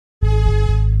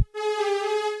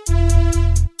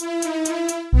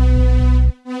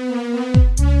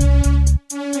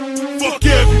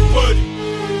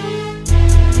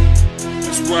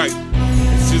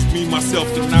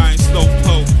myself, and I ain't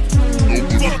Slowpoke.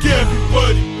 Fuck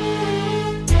everybody.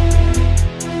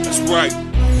 That's right.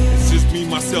 It's just me,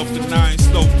 myself, and I ain't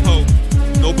Slowpoke.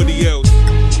 Nobody else.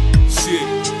 Shit.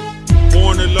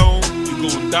 Born alone, you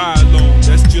gon' die alone.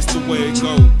 That's just the way it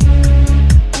goes.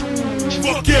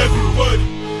 Fuck everybody.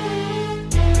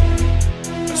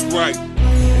 That's right.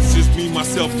 It's just me,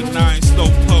 myself, and I ain't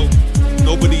Slowpoke.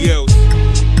 Nobody else.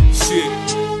 Shit.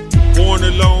 Born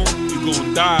alone, you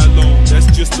gon' die alone. That's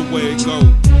just the way it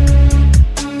goes.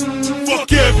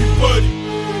 Fuck everybody.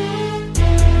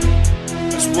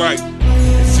 That's right.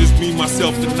 It's just me,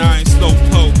 myself, and I ain't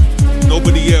Slowpoke.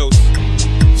 Nobody else.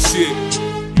 Shit.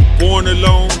 Born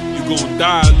alone, you gon'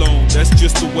 die alone. That's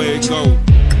just the way it goes.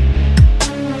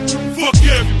 Fuck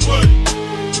everybody.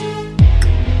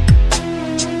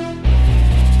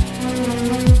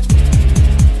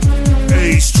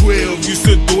 Age 12, used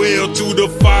to dwell through the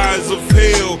fires of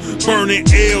hell, burning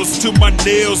L's to my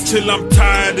nails till I'm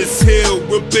tired as hell.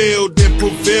 Rebelled and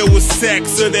prevailed with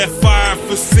sacks of that fire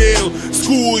for sale.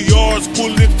 Schoolyards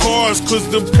pulling cars cause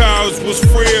them cars was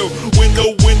frail.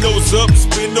 Window windows up,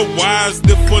 spin the wires,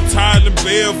 different tile and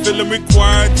bell. Feeling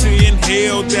required to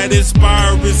inhale that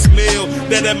inspiring smell.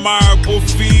 That admirable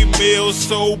female,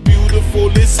 so beautiful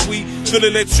and sweet. Feel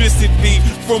electricity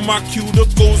from my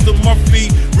cuticles to my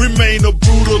feet. Remain a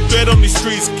brutal threat on these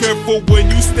streets. Careful when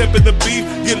you step in the beef,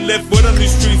 get left foot on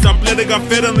these streets. I'm glad I got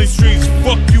fed on these streets.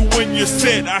 Fuck you when you're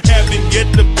set, I haven't yet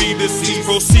to be deceived.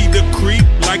 Proceed to creep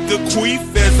like a queef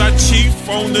as I chief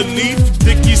on the leaf.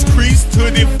 Dickies creased,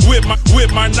 hooded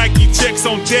with my Nike checks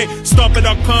on deck. Stomping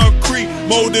out concrete,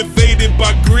 motivated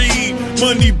by greed.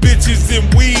 Money, bitches, and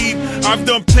weed. I've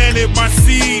done planted my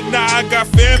seed, now I got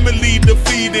family to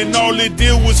feed, and all it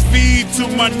did was feed to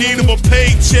my need of a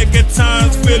paycheck. At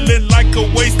times feeling like a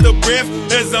waste of breath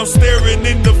as I'm staring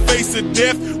in the face of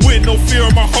death. With no fear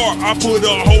in my heart, I put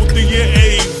a hole through your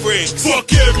A-Frex.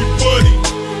 Fuck everybody,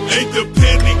 ain't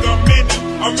depending on many.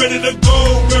 I'm ready to go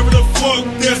wherever the fuck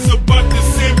that's about to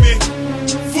send me.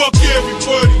 Fuck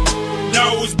everybody.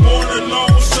 Now I was born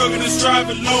alone, struggling to strive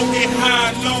alone, get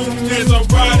high alone. As I'm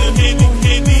riding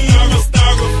Henny, I'm a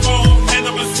styrofoam, and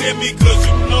I'ma send me cause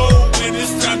you know when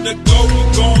it's time to go, you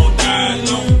gon' die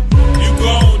alone. You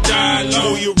gon' die alone.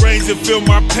 Pull your reins and feel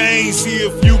my pain, see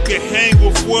if you can hang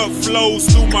with what flows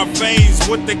through my veins.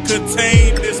 What they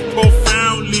contain is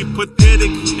profoundly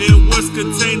pathetic, and what's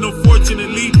contained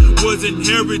unfortunately was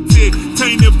inherited.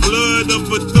 Tainted blood of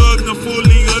a thug, not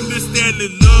fully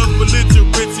understanding love,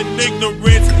 belligerence and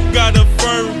ignorance. Got a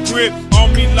firm grip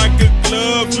on me like a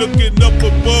glove, looking up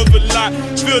above a lot,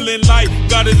 feeling like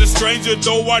God is a stranger.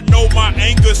 Though I know my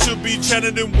anger should be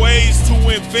channeled in ways to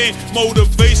invent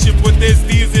motivation, but there's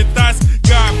these and thoughts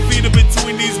got feeding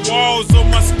between these walls on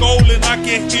my skull, and I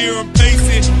can hear them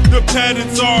pacing. The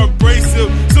patterns are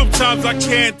abrasive, sometimes I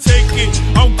can't take it.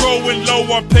 I'm growing low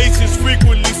on patience,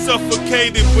 frequently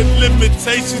suffocated with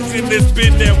limitations, and it's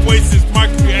been that way since my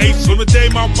creation. From the day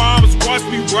my mom's watched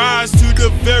me rise to the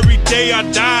very day I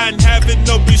die, and having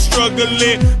to be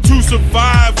struggling to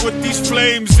survive with these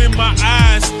flames in my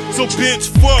eyes. So bitch,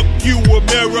 fuck you,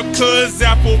 America's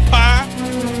apple pie.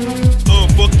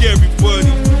 Fuck everybody.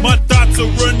 My thoughts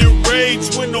are running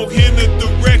rage with no hint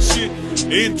of direction.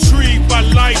 Intrigued by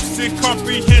life's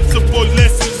incomprehensible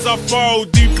lessons, I fall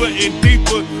deeper and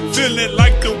deeper, feeling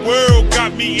like the world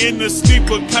got me in a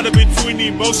sleeper. Caught up between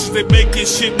emotions, they making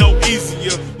shit no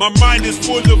easier. My mind is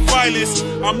full of violence,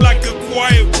 I'm like a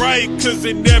quiet riot, cause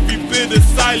in every bit of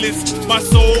silence my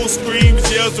soul screams,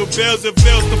 yells, rebels, and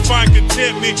fails to find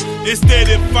contentment. Instead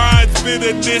it finds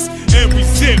bitterness and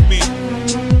resentment.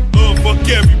 Fuck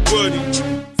everybody.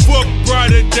 Fuck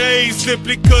brighter days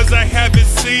simply cause I haven't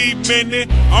seen many.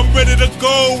 I'm ready to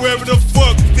go wherever the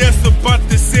fuck that's about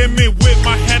to send me. With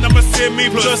my hand I'ma send me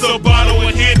plus a bottle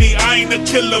of Henny. I ain't a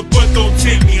killer but don't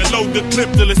tempt me. I load the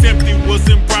clip till it's empty,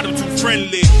 wasn't brought up too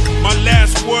friendly. My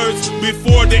last words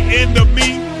before the end of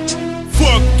me.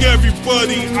 Fuck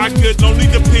everybody, I could only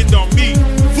depend on me.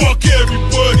 Fuck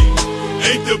everybody,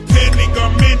 ain't depending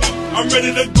on many. I'm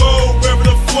ready to go wherever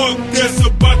the fuck that's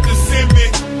about to send me.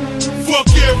 Fuck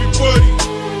everybody.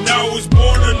 Now I was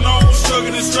born alone,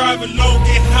 struggling to strive alone,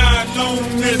 get high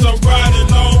alone. As I ride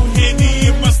alone, Henny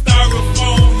in my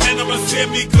styrofoam, and I'ma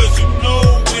send me cause you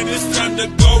know when it's time to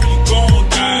go.